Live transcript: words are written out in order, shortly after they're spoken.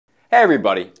Hey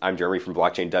everybody, I'm Jeremy from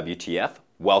Blockchain WTF.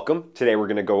 Welcome. Today we're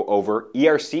going to go over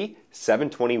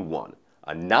ERC-721,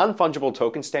 a non-fungible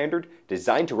token standard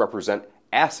designed to represent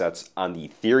assets on the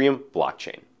Ethereum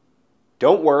blockchain.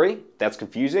 Don't worry, that's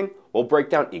confusing. We'll break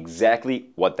down exactly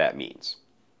what that means.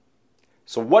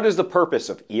 So what is the purpose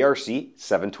of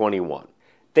ERC-721?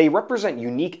 They represent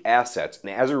unique assets and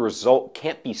as a result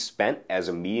can't be spent as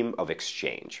a medium of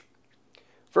exchange.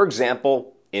 For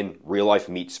example, in real-life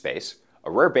meat space,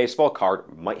 a rare baseball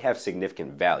card might have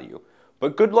significant value,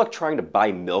 but good luck trying to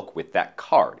buy milk with that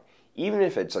card, even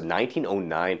if it's a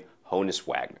 1909 Honus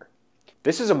Wagner.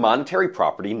 This is a monetary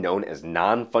property known as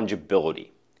non-fungibility.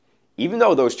 Even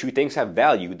though those two things have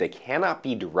value, they cannot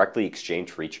be directly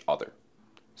exchanged for each other.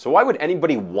 So why would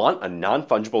anybody want a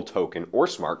non-fungible token or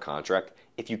smart contract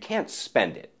if you can't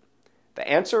spend it? The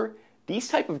answer? These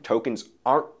type of tokens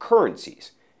aren't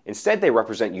currencies. Instead, they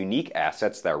represent unique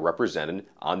assets that are represented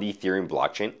on the Ethereum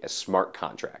blockchain as smart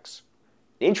contracts.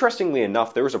 Interestingly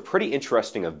enough, there was a pretty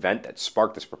interesting event that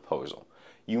sparked this proposal.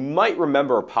 You might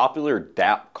remember a popular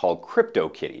dApp called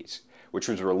CryptoKitties, which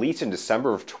was released in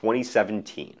December of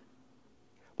 2017.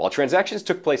 While transactions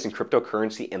took place in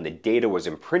cryptocurrency and the data was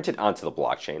imprinted onto the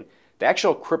blockchain, the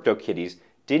actual CryptoKitties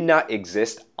did not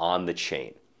exist on the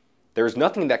chain. There is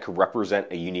nothing that could represent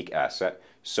a unique asset,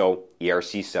 so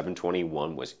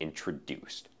ERC-721 was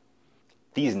introduced.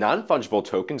 These non-fungible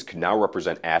tokens could now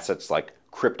represent assets like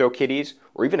CryptoKitties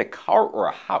or even a car or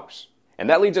a house. And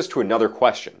that leads us to another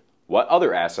question. What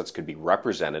other assets could be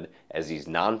represented as these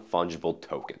non-fungible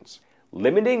tokens?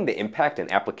 Limiting the impact and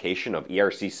application of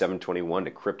ERC-721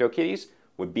 to CryptoKitties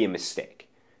would be a mistake.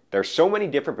 There are so many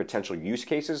different potential use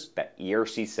cases that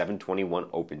ERC-721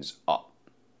 opens up.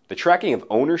 The tracking of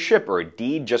ownership or a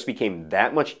deed just became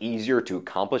that much easier to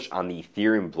accomplish on the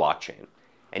Ethereum blockchain.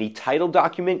 Any title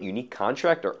document, unique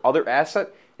contract, or other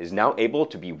asset is now able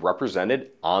to be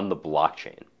represented on the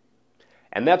blockchain.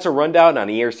 And that's a rundown on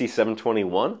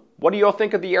ERC-721. What do you all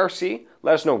think of the ERC?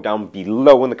 Let us know down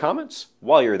below in the comments.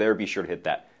 While you're there, be sure to hit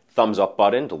that thumbs up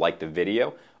button to like the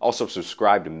video. Also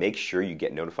subscribe to make sure you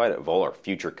get notified of all our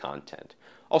future content.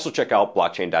 Also check out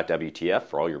blockchain.wtf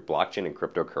for all your blockchain and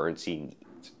cryptocurrency needs.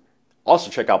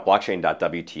 Also check out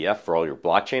blockchain.wtf for all your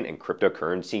blockchain and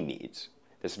cryptocurrency needs.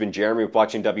 This has been Jeremy with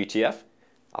Blockchain WTF.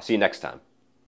 I'll see you next time.